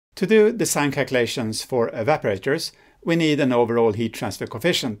To do design calculations for evaporators, we need an overall heat transfer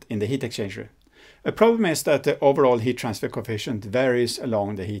coefficient in the heat exchanger. A problem is that the overall heat transfer coefficient varies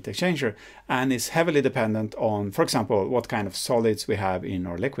along the heat exchanger and is heavily dependent on, for example, what kind of solids we have in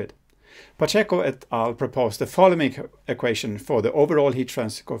our liquid. Pacheco et al. Proposed the following equation for the overall heat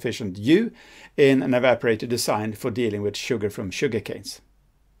transfer coefficient U in an evaporator designed for dealing with sugar from sugar canes.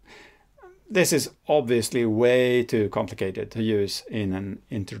 This is obviously way too complicated to use in an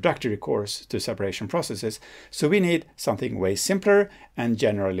introductory course to separation processes, so we need something way simpler and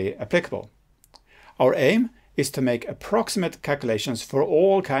generally applicable. Our aim is to make approximate calculations for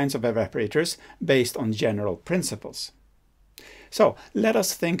all kinds of evaporators based on general principles. So let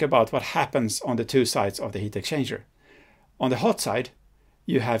us think about what happens on the two sides of the heat exchanger. On the hot side,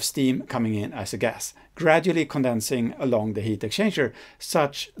 you have steam coming in as a gas, gradually condensing along the heat exchanger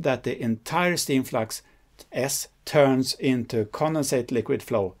such that the entire steam flux S turns into condensate liquid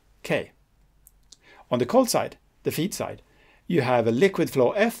flow K. On the cold side, the feed side, you have a liquid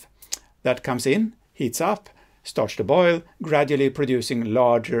flow F that comes in, heats up, starts to boil, gradually producing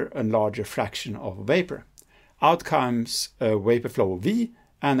larger and larger fraction of vapor. Out comes a vapor flow V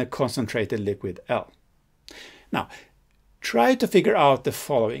and a concentrated liquid L. Now, try to figure out the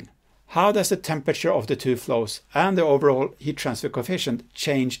following. How does the temperature of the two flows and the overall heat transfer coefficient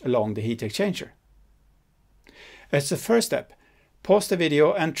change along the heat exchanger? As the first step, pause the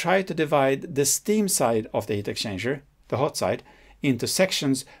video and try to divide the steam side of the heat exchanger, the hot side, into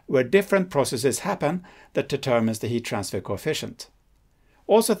sections where different processes happen that determines the heat transfer coefficient.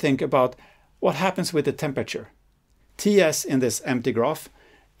 Also think about what happens with the temperature. Ts in this empty graph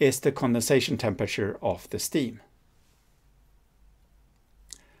is the condensation temperature of the steam.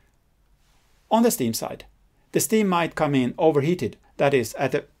 On the steam side, the steam might come in overheated, that is,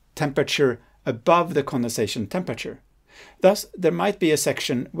 at a temperature above the condensation temperature. Thus, there might be a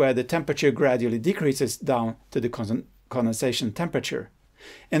section where the temperature gradually decreases down to the condensation temperature.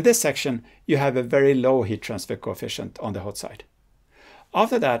 In this section, you have a very low heat transfer coefficient on the hot side.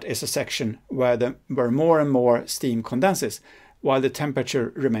 After that is a section where more and more steam condenses, while the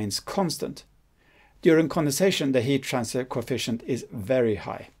temperature remains constant. During condensation, the heat transfer coefficient is very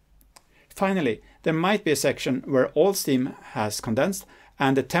high. Finally, there might be a section where all steam has condensed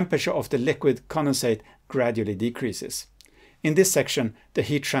and the temperature of the liquid condensate gradually decreases. In this section, the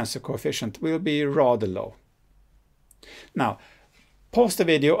heat transfer coefficient will be rather low. Now, pause the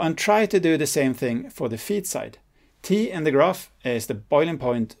video and try to do the same thing for the feed side. T in the graph is the boiling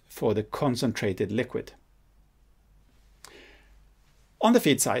point for the concentrated liquid. On the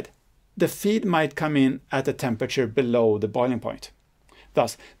feed side, the feed might come in at a temperature below the boiling point.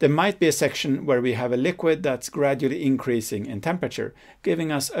 Thus, there might be a section where we have a liquid that's gradually increasing in temperature,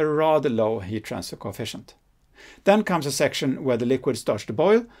 giving us a rather low heat transfer coefficient. Then comes a section where the liquid starts to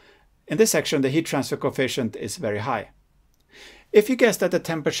boil. In this section, the heat transfer coefficient is very high. If you guess that the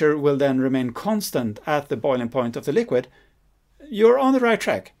temperature will then remain constant at the boiling point of the liquid, you're on the right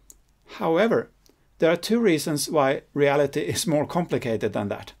track. However, there are two reasons why reality is more complicated than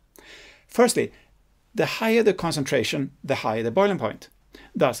that. Firstly, the higher the concentration, the higher the boiling point.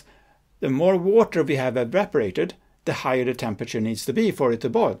 Thus, the more water we have evaporated, the higher the temperature needs to be for it to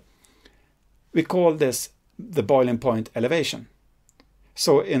boil. We call this the boiling point elevation.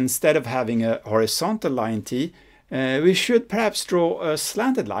 So instead of having a horizontal line T, we should perhaps draw a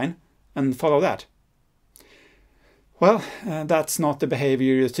slanted line and follow that. Well, that's not the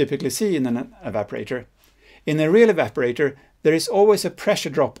behavior you typically see in an evaporator. In a real evaporator, there is always a pressure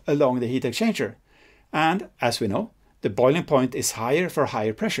drop along the heat exchanger. And, as we know, the boiling point is higher for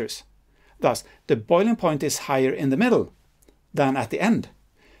higher pressures. Thus, the boiling point is higher in the middle than at the end.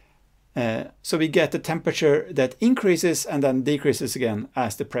 So we get the temperature that increases and then decreases again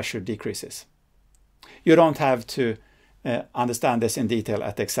as the pressure decreases. You don't have to understand this in detail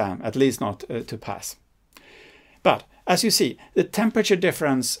at the exam, at least not to pass. But as you see, the temperature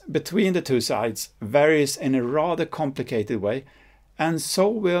difference between the two sides varies in a rather complicated way, and so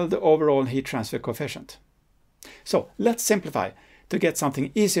will the overall heat transfer coefficient. So let's simplify to get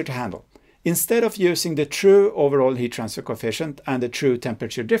something easier to handle. Instead of using the true overall heat transfer coefficient and the true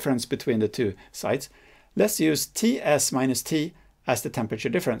temperature difference between the two sides, let's use Ts minus T as the temperature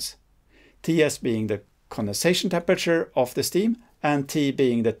difference. Ts being the condensation temperature of the steam and T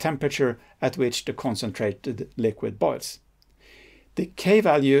being the temperature at which the concentrated liquid boils. The K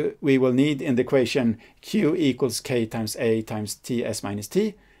value we will need in the equation Q equals K times A times Ts minus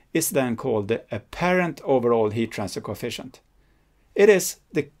T is then called the apparent overall heat transfer coefficient. It is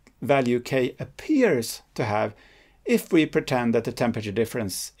the value K appears to have if we pretend that the temperature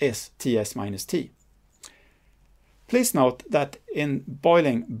difference is Ts minus T. Please note that in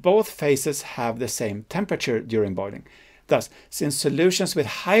boiling, both phases have the same temperature during boiling. Thus, since solutions with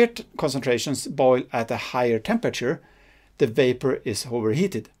higher concentrations boil at a higher temperature, the vapor is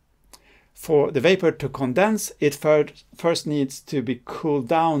overheated. For the vapor to condense, it first needs to be cooled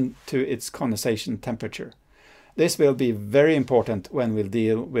down to its condensation temperature. This will be very important when we'll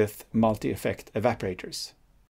deal with multi-effect evaporators.